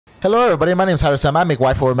Hello everybody, my name is Sam. I make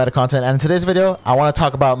waifu or meta content, and in today's video, I want to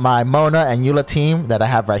talk about my Mona and Eula team that I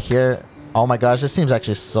have right here. Oh my gosh, this team's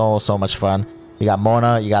actually so much fun. You got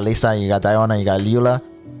Mona, you got Lisa, you got Diona, you got Eula.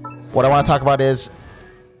 What I want to talk about is,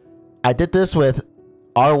 I did this with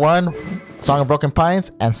R1, Song of Broken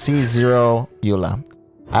Pines, and C0 Eula.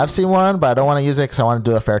 I have C1, but I don't want to use it because I want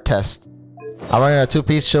to do a fair test. I'm running a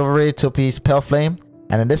 2-piece Chivalry, 2-piece Pale Flame,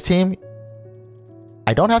 and in this team,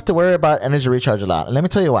 I don't have to worry about energy recharge a lot. And let me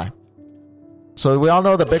tell you why. So we all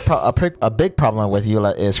know the big problem with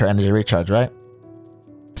Eula is her energy recharge, right?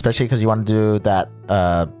 Especially because you want to do that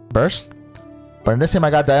burst. But in this team, I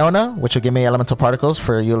got Diona, which will give me elemental particles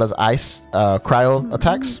for Eula's ice cryo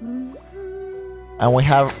attacks. And we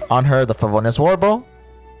have on her the Favonius Warbow,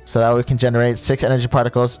 so that we can generate 6 energy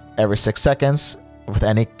particles every 6 seconds with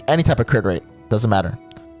any type of crit rate. Doesn't matter.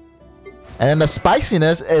 And then the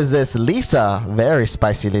spiciness is this Lisa. Very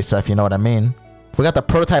spicy Lisa, if you know what I mean. We got the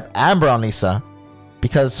prototype Amber on Lisa.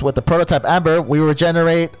 Because with the prototype Amber, we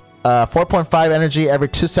regenerate 4.5 energy every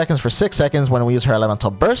 2 seconds for 6 seconds when we use her elemental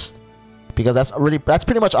burst. Because that's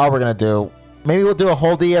pretty much all we're going to do. Maybe we'll do a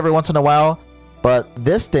whole D every once in a while. But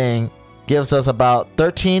this thing gives us about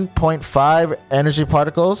 13.5 energy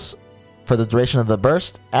particles for the duration of the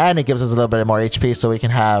burst. And it gives us a little bit more HP so we can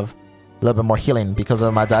have a little bit more healing. Because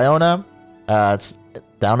of my Diona, it's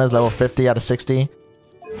down as level 50 out of 60.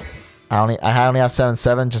 I only have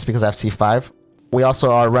 7/7 just because I have C5. We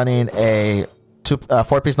also are running a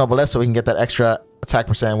 4-piece Noblesse so we can get that extra attack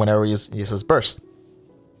percent whenever we use this burst.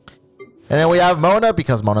 And then we have Mona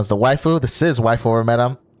because Mona's the waifu. This is waifu over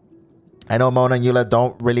meta. I know Mona and Eula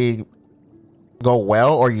don't really go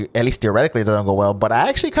well, or at least theoretically they don't go well, but I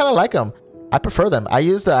actually kind of like them. I prefer them. I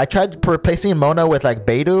tried replacing Mona with like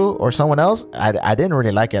Beidou or someone else. I didn't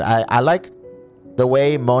really like it. I like the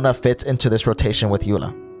way Mona fits into this rotation with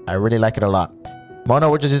Eula. I really like it a lot. Mona,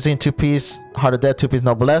 we're just using 2-piece Heart of Death, 2-piece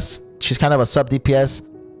Noblesse. She's kind of a sub DPS,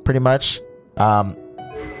 pretty much.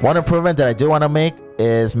 One improvement that I do want to make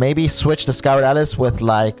is maybe switch the Skyward Atlas with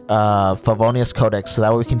like Favonius Codex, so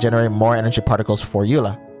that way we can generate more energy particles for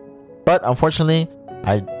Eula. But unfortunately,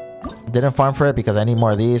 I didn't farm for it because I need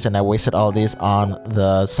more of these, and I wasted all of these on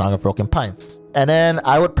the Song of Broken Pines. And then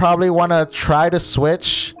I would probably want to try to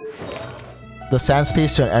switch the Sands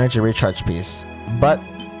piece to an energy recharge piece, but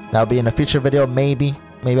that'll be in a future video. Maybe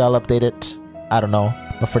I'll update it. I don't know.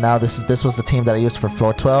 But for now, this was the team that I used for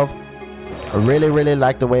floor 12. I really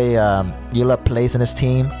like the way Eula plays in this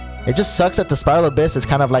team. It just sucks that the Spiral Abyss is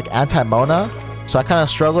kind of like anti-Mona, so I kind of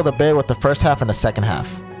struggled a bit with the first half and the second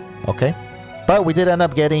half. Okay, but we did end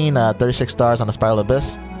up getting 36 stars on the Spiral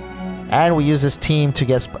Abyss, and we used this team to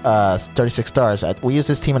get 36 stars. We used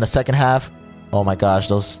this team in the second half. Oh my gosh,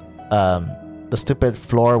 those the stupid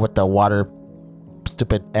floor with the water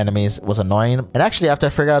stupid enemies was annoying. And actually, after I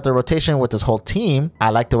figured out the rotation with this whole team,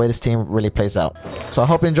 I like the way this team really plays out. So I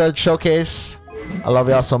hope you enjoyed the showcase. I love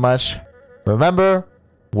y'all so much. Remember,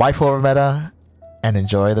 waifu over meta, and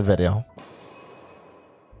enjoy the video.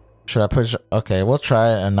 Should I push? Okay, we'll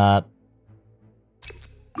try it and not.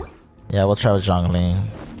 Yeah, we'll try with Zhongli.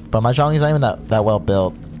 But my Zhongli's not even that well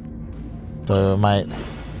built. So we might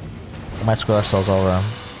screw ourselves over.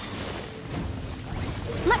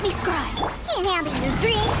 Let me scribe. Can't handle your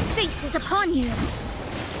dream. Fate is upon you.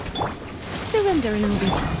 Surrender and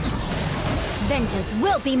Rubia. Vengeance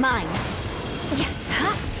will be mine.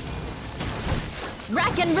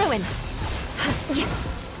 Rack and ruin.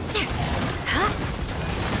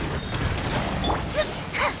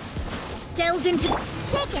 Delve into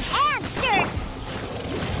shaken and stirred.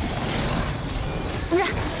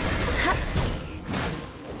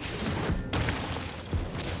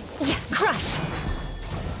 Crush.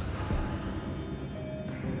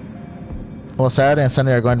 Well, Saturday and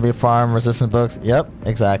Sunday are going to be farm resistant books. Yep,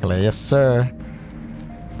 exactly. Yes, sir.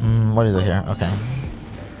 What is it here? Okay.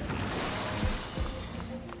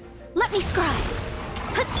 Let me scribe.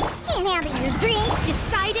 Can't handle your dream.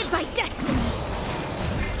 Decided by destiny.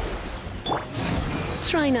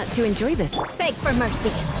 Try not to enjoy this. Beg for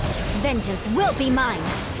mercy. Vengeance will be mine.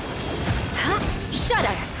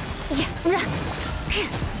 Shudder.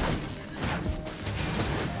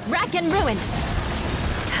 Rack and ruin.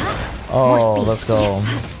 Oh, let's go.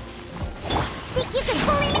 Think you can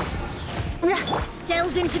bully me?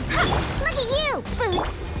 Delve into. Look at you, food.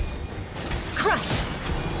 Crush.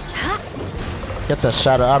 Get the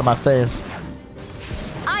shadow out of my face.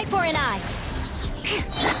 Eye for an eye.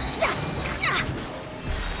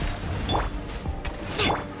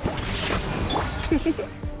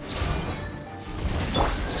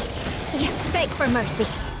 Beg for mercy.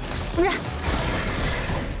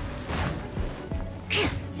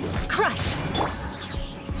 Crush.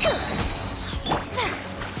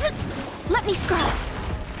 me scry.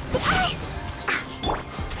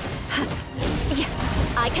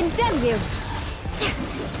 I condemn you.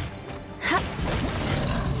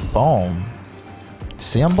 Boom.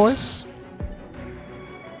 See him, boys?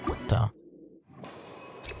 Duh.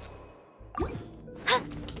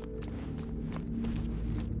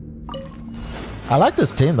 I like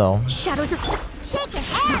this team though. Shadows of shake and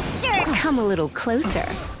ass stirred. Come a little closer.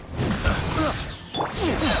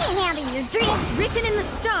 Can't handle your dream written in the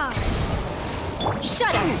stars.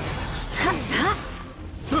 Shudder.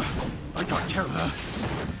 I got Eula.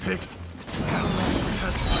 Picked.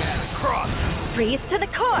 Cross. Freeze to the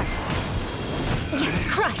core.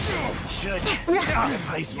 Crush. Should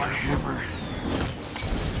replace my hammer.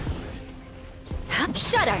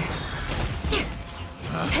 Shudder.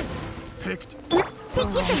 Picked. Think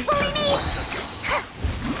you can bully me?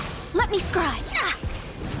 Let me scry.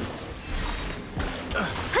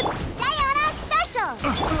 Diana special.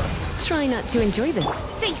 Try not to enjoy this.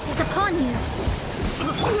 Fate is upon you.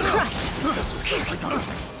 Crush.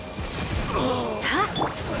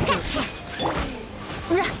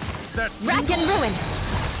 Rack and ruin.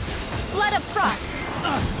 Flood of frost.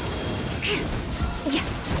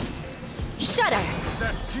 Shudder.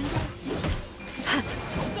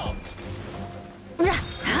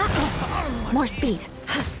 More speed.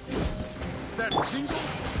 That tingle.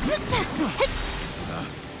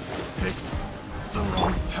 Picked the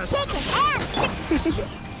wrong test. Shake and ass.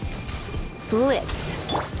 Blitz.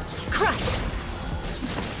 Crush.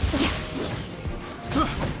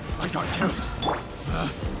 I got careless.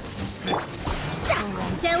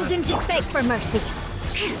 Delved into Beg for mercy.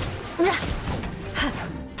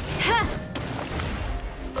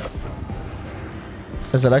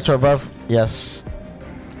 Is Electro above? Yes.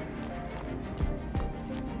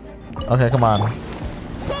 Okay, come on.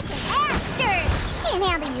 shake and ass stirred. Can't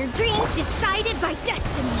handle your dream decided by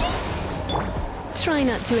destiny. Try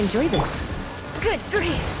not to enjoy this. Good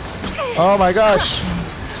grief. Oh my gosh.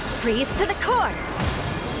 Freeze to the core.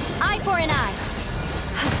 Eye for an eye.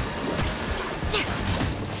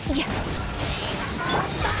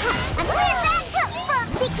 And where that come from?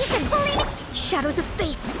 Think you can bully me? Shadows of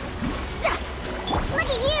fate. Look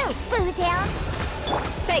at you, Boozhound.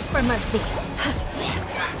 Beg for mercy.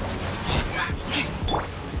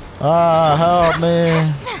 Ah, help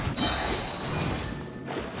me.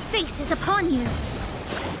 Fate is upon you.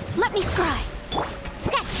 Let me scry.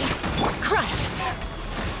 Sketch. Crush.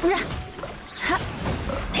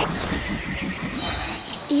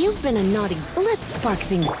 You've been a naughty. Let's spark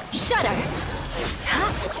things. Shudder.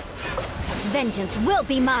 Vengeance will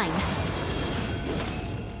be mine.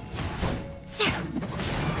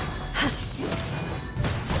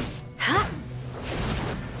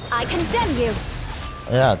 I condemn you.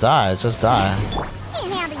 Yeah, die. Just die.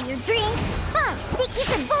 Can't handle your dream. Huh? Think you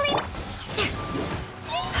can bully me?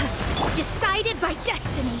 Decided by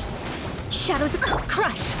destiny. Shadows of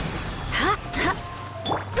Crush.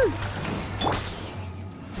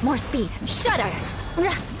 More speed. Shudder.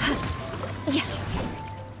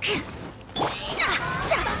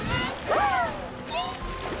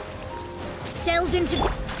 delved into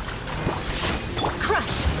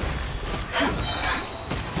Crush.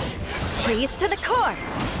 Freeze to the core.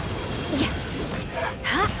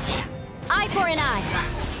 Eye for an eye.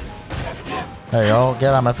 There you go.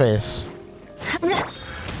 Get out of my face.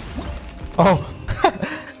 Oh.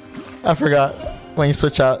 I forgot. When you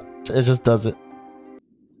switch out, it just does it.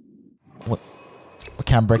 We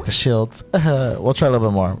can't break the shields. We'll try a little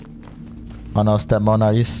bit more. Oh no, Stepmona,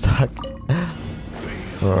 are you stuck?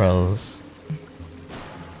 Gross.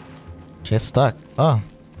 She's stuck. Oh,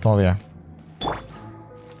 come over here.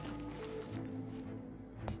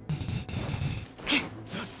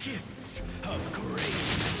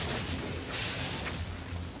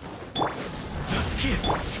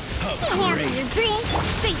 your dream.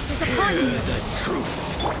 Fate is upon you.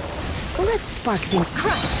 Let's spark things.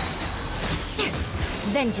 Crush.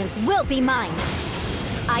 Vengeance will be mine.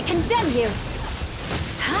 I condemn you.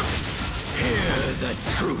 Hear the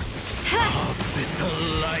truth. Up with the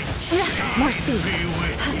light. More speed. Be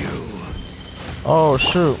with you. Oh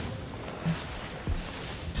shoot.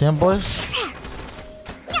 See him, boys?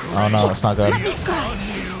 Oh no, it's not good.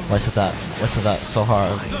 Wasted that. Wasted that so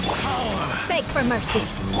hard. Beg for mercy.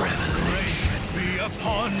 Revelation be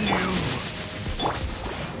upon you.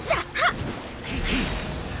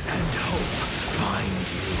 Peace and hope find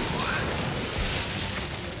you.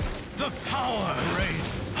 The power wraith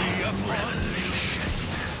be upon revelation.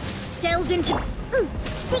 Delved into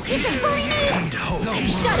think you can bully me? And hope.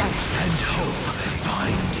 Shudder. And hope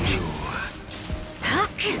find you.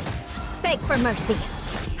 Beg for mercy.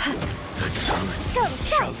 The Go,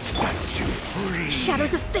 go.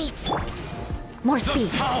 Shadows of fate. More speed.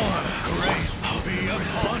 Power, grace be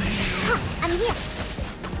upon you. I'm here.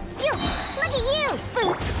 You, look at you,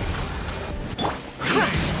 Boot.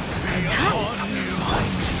 Crush. Be upon you.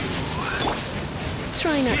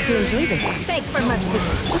 Try not to enjoy this. Beg for mercy.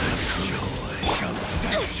 Joy shall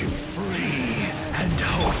set you free, and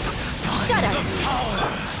hope find Shudder. the power.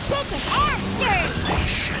 Shaken and stirred.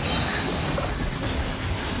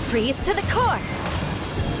 Freeze to the core.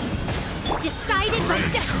 Decided by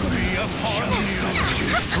destiny. Be upon you.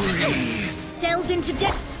 Free. Delves into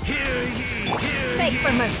death. Hear ye, hear Beg ye.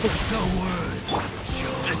 for mercy. The word of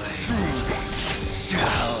joy. The truth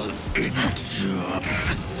shall endure.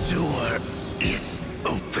 The door is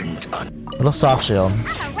opened on. Little soft shield.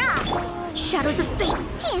 I'm a rock. Shadows of fate.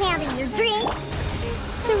 Can't handle your drink.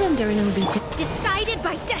 Surrender and it'll be Decided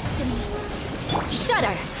by destiny.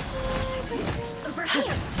 Shudder. Over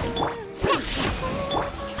here. Scratch that.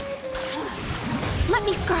 Let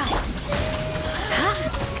me scribe.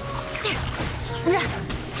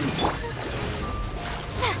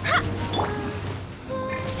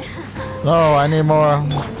 No, I need more.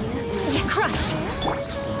 Yeah, crush.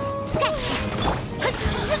 Scratch.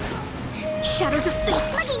 Shadows of fate.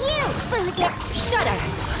 Look at you. Shudder.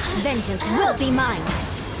 Vengeance will be mine.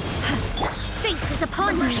 Fate is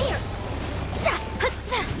upon me. Here.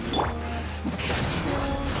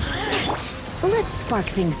 Let's spark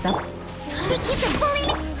things up. Think you can bully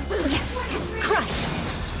me? Yeah. Crush.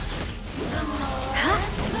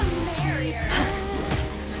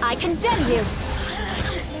 I condemn you.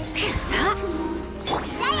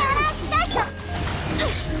 Diana special.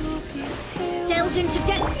 Delves into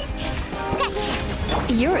destiny. Sketch.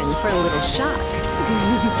 You're in for a little shock.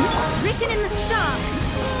 Written in the stars.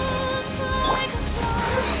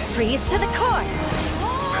 Freeze to the core.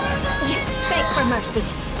 Beg for mercy.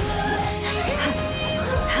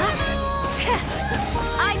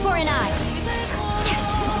 Eye for an eye.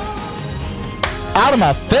 Out of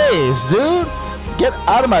my face, dude. Get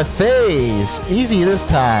out of my face. Easy this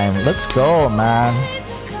time. Let's go, man.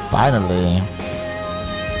 Finally.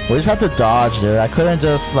 We just have to dodge, dude. I couldn't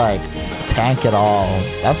just like tank it all.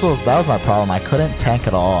 That was my problem. I couldn't tank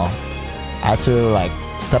it all. I had to like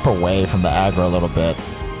step away from the aggro a little bit.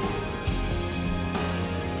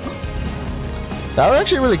 That was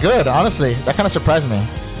actually really good, honestly. That kind of surprised me.